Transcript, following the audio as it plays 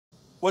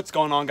What's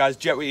going on, guys?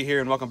 Jettwheat here,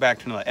 and welcome back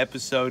to another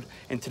episode.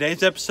 In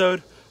today's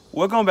episode,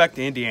 we're going back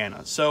to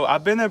Indiana. So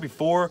I've been there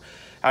before,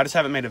 I just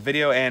haven't made a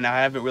video and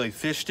I haven't really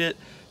fished it.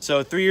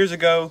 So 3 years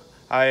ago,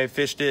 I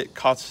fished it,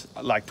 caught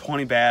like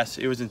 20 bass.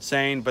 It was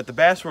insane, but the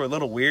bass were a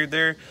little weird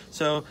there.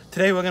 So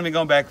today we're gonna be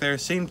going back there,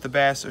 seeing if the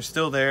bass are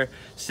still there,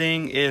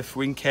 seeing if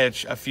we can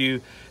catch a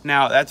few.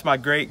 Now, that's my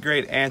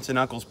great aunts and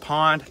uncle's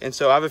pond. And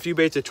so I have a few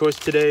baits of choice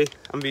today.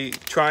 I'm gonna be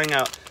trying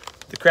out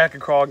the crack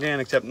and crawl again,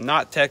 except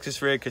not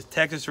Texas rig, because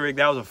Texas rig,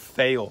 that was a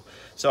fail.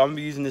 So I'm gonna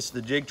be using this as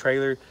the jig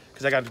trailer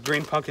because I got the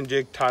green pumpkin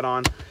jig tied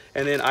on.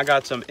 And then I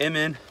got some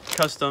MN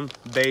custom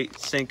bait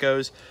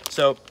Senkos.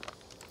 So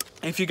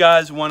if you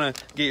guys want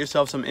to get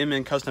yourself some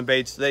MN custom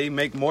baits, they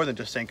make more than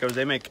just Senkos.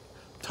 They make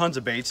tons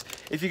of baits.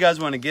 If you guys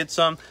want to get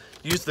some,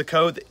 use the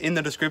code in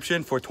the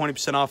description for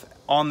 20% off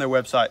on their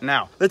website.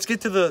 Now, let's get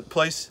to the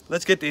place.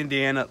 Let's get to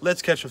Indiana.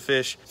 Let's catch a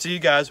fish. See you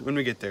guys when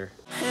we get there.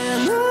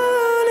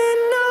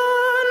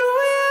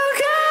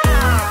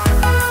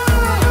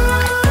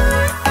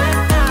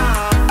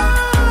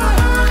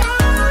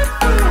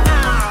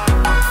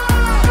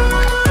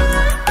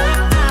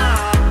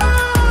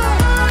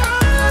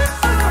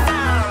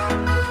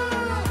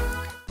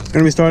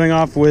 Gonna be starting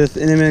off with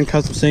an MN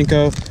custom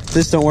Senko. If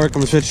this don't work,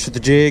 I'm gonna switch to the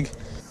jig.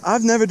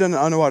 I've never done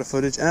underwater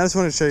footage, and I just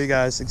wanted to show you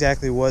guys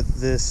exactly what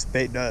this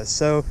bait does.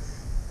 So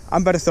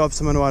I'm about to throw up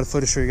some underwater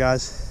footage for you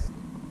guys.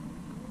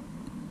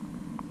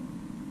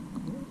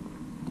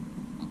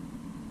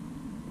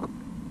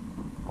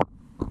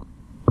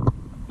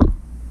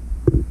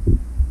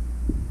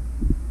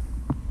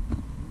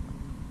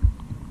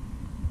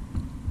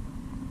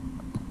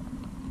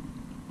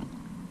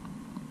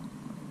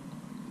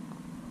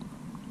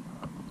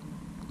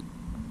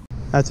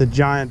 That's a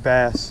giant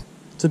bass.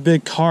 It's a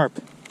big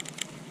carp.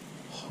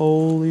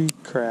 Holy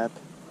crap.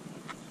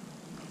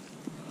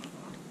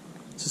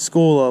 It's a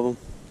school of them.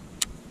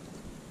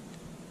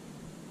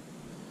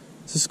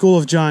 It's a school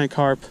of giant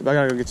carp. I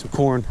gotta go get some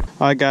corn.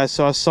 All right, guys,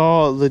 so I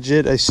saw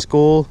legit a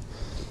school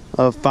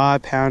of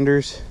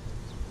 5-pounders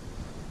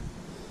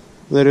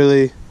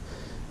literally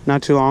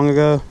not too long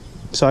ago.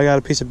 So I got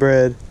a piece of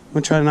bread. I'm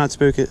gonna try to not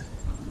spook it.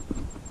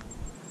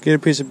 Get a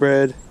piece of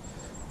bread,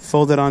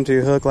 fold it onto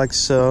your hook like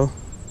so.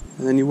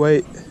 And then you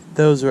wait.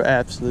 Those are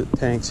absolute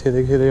tanks. Here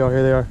they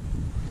are.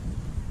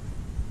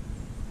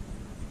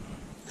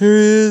 Here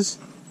he is.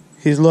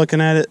 He's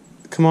looking at it.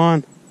 Come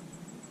on.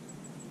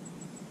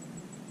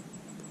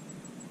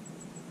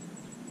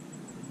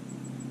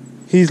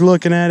 He's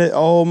looking at it.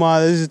 Oh my,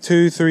 this is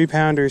 2-3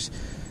 pounders.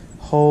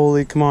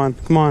 Holy, come on.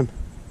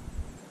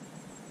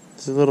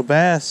 It's a little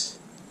bass.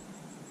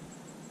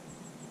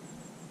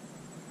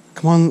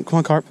 Come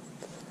on, carp.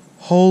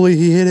 Holy,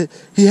 he hit it.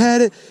 He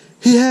had it.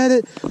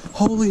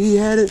 Holy, he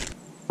had it.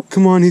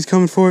 Come on, he's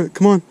coming for it.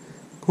 Come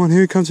on,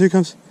 here he comes.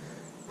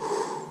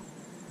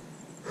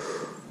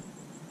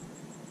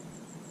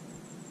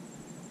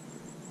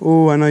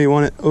 Oh, I know you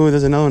want it. Oh,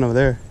 there's another one over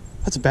there.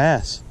 That's a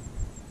bass.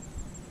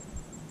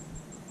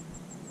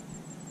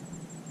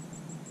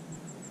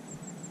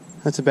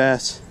 That's a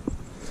bass.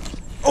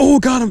 Oh,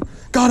 got him.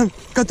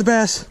 Got the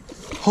bass.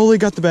 Holy,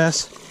 got the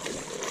bass.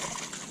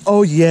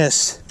 Oh,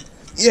 yes,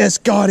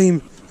 got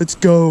him. Let's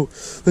go,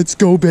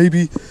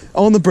 baby.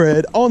 On the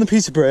bread, on the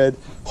piece of bread.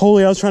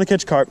 Holy, I was trying to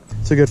catch carp.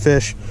 It's a good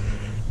fish.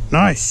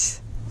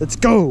 Nice. Let's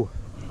go.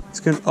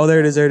 It's good. Oh, there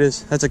it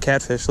is. That's a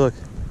catfish, look.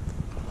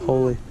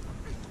 Holy.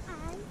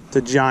 It's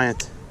a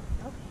giant.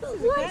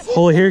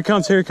 Holy, here he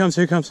comes.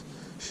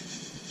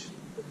 Shh.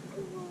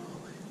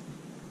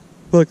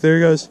 Look, there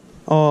he goes.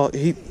 Oh,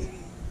 he.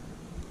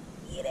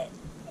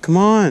 Come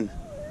on.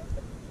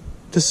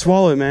 Just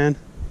swallow it, man.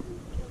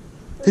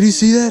 Did you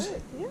see that?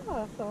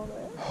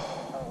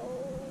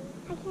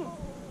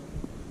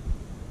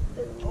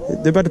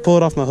 They're about to pull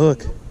it off my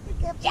hook.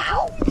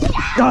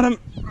 Got him.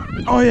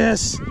 Oh,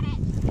 yes.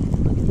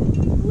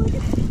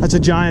 That's a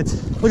giant.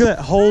 Look at that.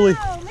 Holy.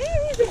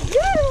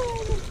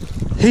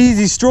 He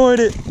destroyed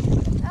it.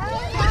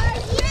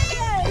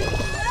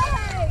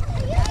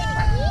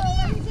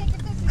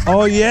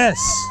 Oh, yes.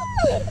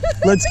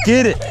 Let's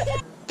get it.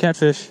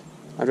 Catfish.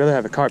 I'd rather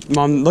have a carp.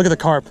 Mom, look at the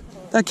carp.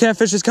 That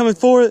catfish is coming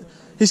for it.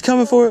 He's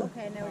coming for it.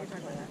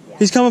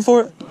 He's coming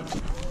for it.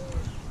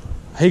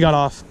 He got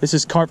off. This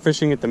is carp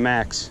fishing at the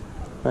max.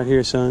 Right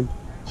here, son.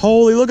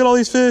 Holy, look at all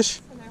these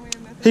fish.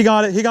 He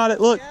got it.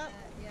 Look.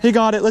 He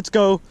got it. Let's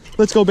go,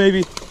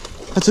 baby.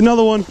 That's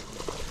another one.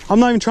 I'm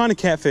not even trying to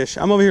catfish.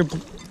 I'm over here.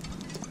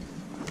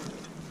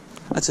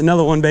 That's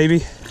another one,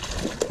 baby.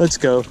 Let's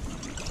go. That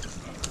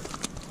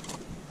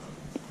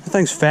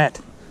thing's fat.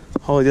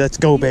 Holy, let's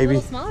go, baby.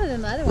 He's a little smaller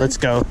than the other one. Let's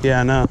go.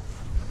 Yeah, I know.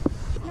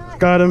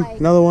 Got him.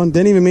 Another one.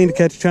 Didn't even mean to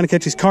catch. Trying to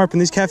catch these carp,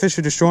 and these catfish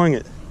are destroying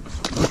it.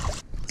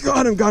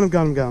 Got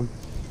him.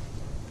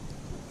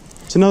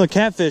 It's another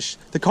catfish.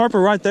 The carp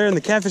are right there, and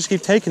the catfish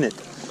keep taking it.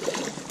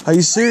 Are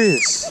you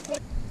serious?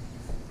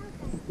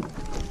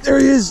 There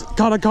he is.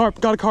 Got a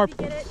carp.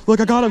 Look,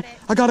 I got him.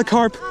 I got a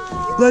carp.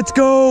 Let's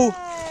go.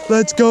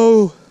 Let's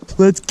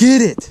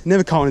get it.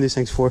 Never caught one of these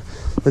things before.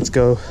 Let's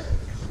go.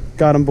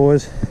 Got him,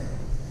 boys.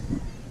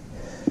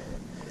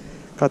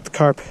 Caught the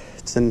carp.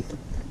 It's in,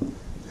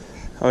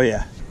 oh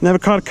yeah. Never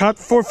caught a carp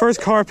before,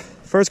 first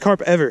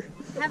carp ever.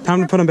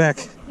 Time to put him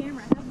back.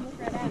 Camera, have him look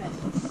right at it.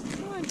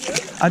 Come on,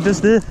 dude. I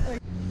just did.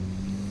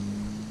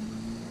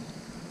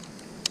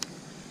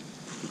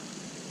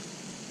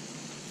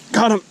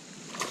 Got him.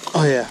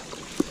 Oh yeah,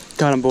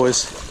 got him,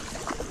 boys.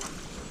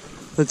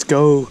 Let's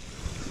go.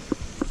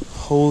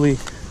 Holy,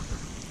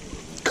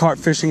 carp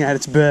fishing at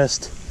its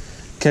best.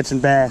 Catching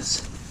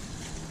bass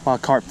while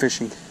carp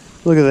fishing.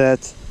 Look at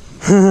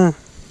that.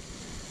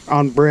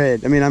 On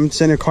bread. I mean, I'm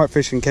sitting here carp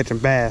fishing, catching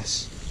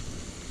bass.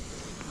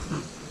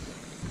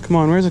 Come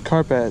on, where's the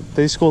carp at?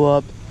 They school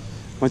up.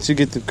 Once you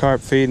get the carp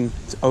feeding,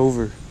 it's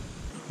over.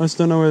 I just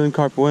don't know where the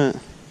carp went.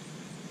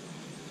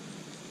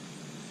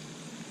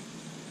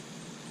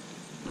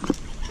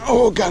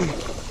 Oh, got him.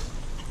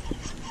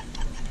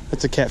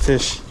 That's a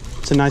catfish.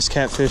 It's a nice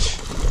catfish.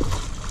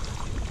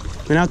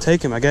 I mean, I'll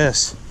take him, I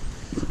guess.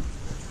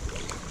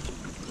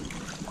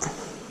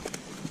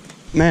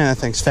 Man, that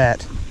thing's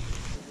fat.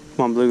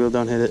 Come on, bluegill,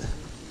 don't hit it.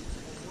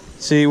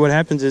 See, what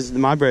happens is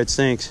my bread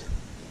sinks.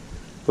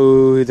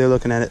 Ooh, they're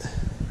looking at it.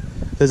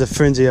 There's a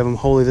frenzy of them.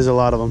 Holy, there's a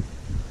lot of them.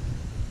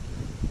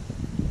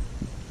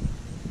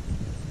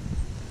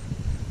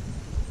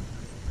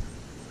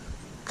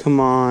 Come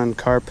on,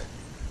 carp.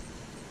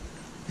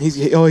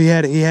 Oh, he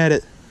had it.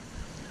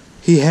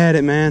 He had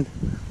it, man.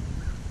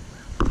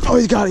 Oh,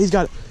 he's got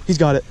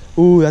it.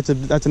 Ooh, that's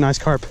a nice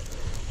carp.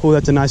 Oh,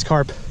 that's a nice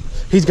carp.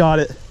 He's got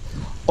it.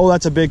 Oh,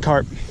 that's a big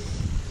carp.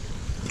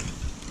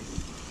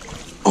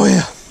 Oh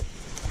yeah.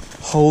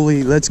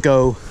 Holy, let's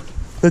go.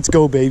 Let's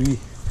go, baby.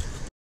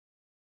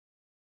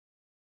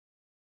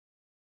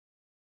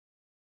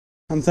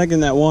 I'm thinking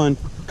that one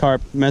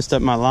carp messed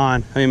up my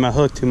line. I mean, my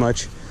hook too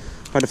much.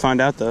 Hard to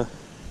find out though.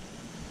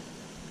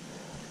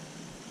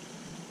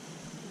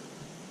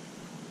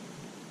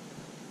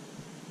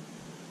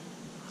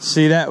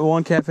 See, that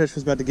one catfish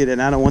was about to get it,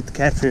 and I don't want the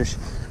catfish.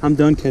 I'm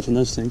done catching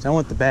those things. I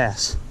want the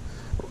bass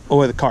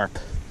or the carp.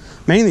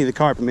 Mainly the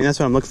carp. I mean, that's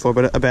what I'm looking for,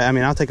 but I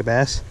mean, I'll take a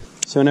bass.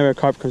 So whenever a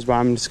carp comes by,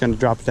 I'm just gonna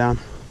drop it down.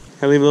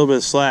 I leave a little bit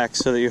of slack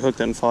so that your hook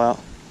doesn't fall out.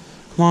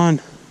 Come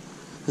on.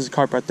 There's a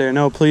carp right there.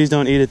 No, please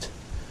don't eat it.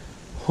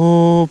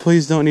 Oh,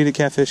 please don't eat it,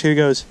 catfish. Here he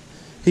goes.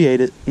 He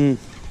ate it.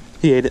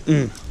 He ate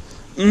it.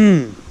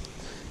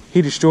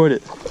 He destroyed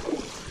it.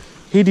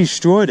 He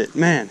destroyed it.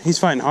 Man, he's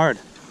fighting hard.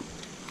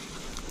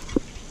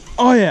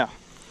 Oh yeah.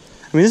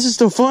 I mean, this is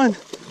still fun.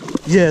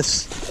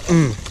 Yes.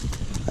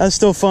 That's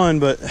still fun,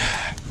 but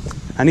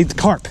I need the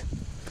carp.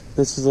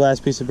 This is the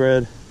last piece of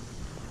bread.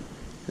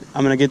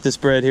 I'm gonna get this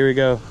bread. Here we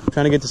go. I'm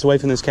trying to get this away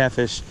from this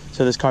catfish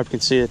so this carp can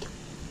see it.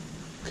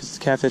 Because this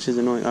catfish is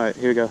annoying. All right,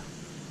 here we go.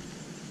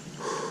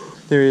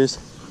 There he is.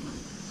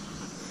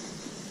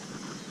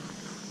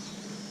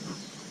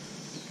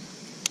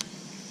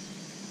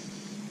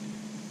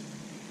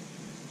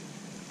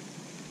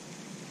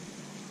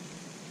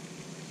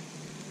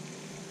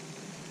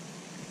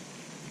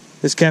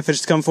 This catfish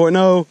is coming for it.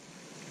 No.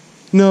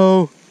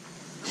 No.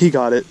 He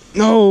got it.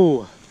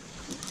 No.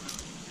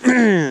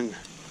 Man.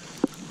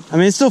 I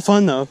mean, it's still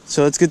fun though.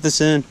 So let's get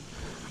this in.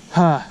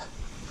 Let's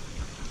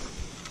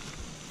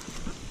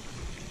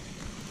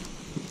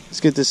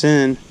get this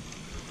in.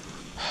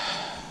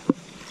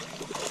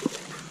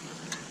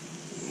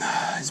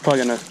 He's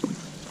probably gonna.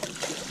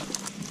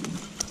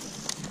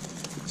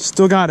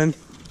 Still got him.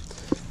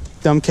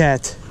 Dumb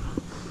cat.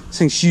 This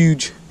thing's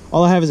huge.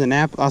 All I have is an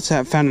apple. I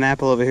found an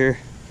apple over here.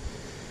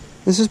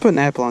 Let's just put an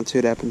apple on, see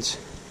what happens.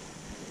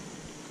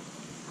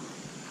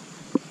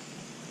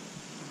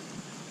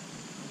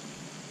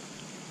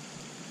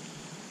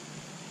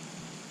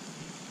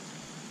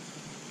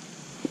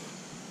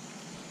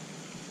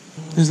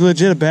 There's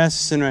legit a bass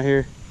sitting right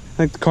here. I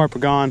think the carp are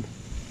gone.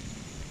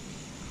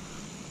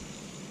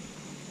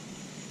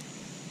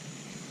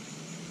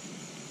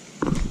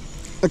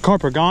 The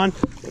carp are gone,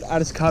 but I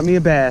just caught me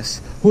a bass.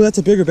 Oh, that's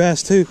a bigger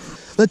bass too.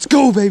 Let's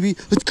go, baby.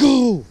 Let's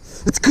go.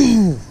 Let's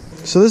go.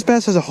 So this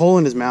bass has a hole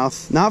in his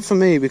mouth. Not for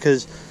me,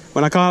 because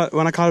when I caught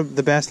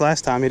the bass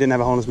last time, he didn't have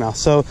a hole in his mouth.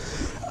 So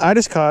I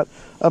just caught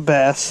a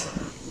bass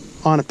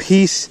on a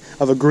piece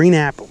of a green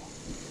apple.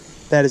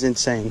 That is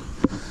insane.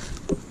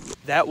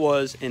 That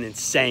was an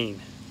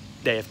insane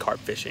day of carp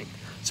fishing.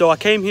 So I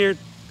came here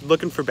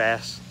looking for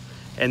bass,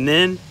 and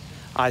then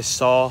I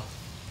saw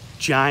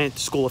giant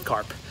school of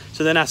carp.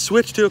 So then I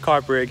switched to a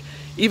carp rig.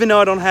 Even though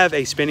I don't have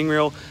a spinning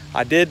reel,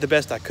 I did the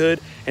best I could,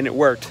 and it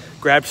worked.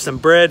 Grabbed some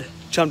bread,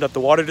 chummed up the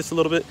water just a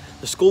little bit.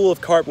 The school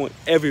of carp went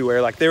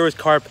everywhere. Like, there was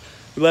carp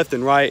left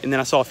and right, and then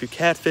I saw a few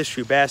catfish, a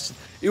few bass.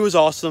 It was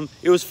awesome.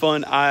 It was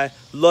fun. I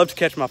loved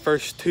catching my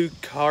first 2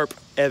 carp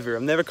ever.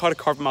 I've never caught a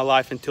carp in my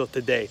life until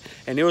today,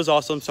 and it was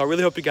awesome. So I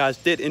really hope you guys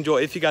did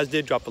enjoy. If you guys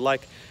did, drop a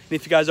like, and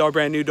if you guys are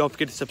brand new, don't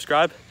forget to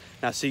subscribe,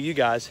 and I'll see you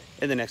guys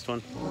in the next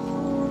one.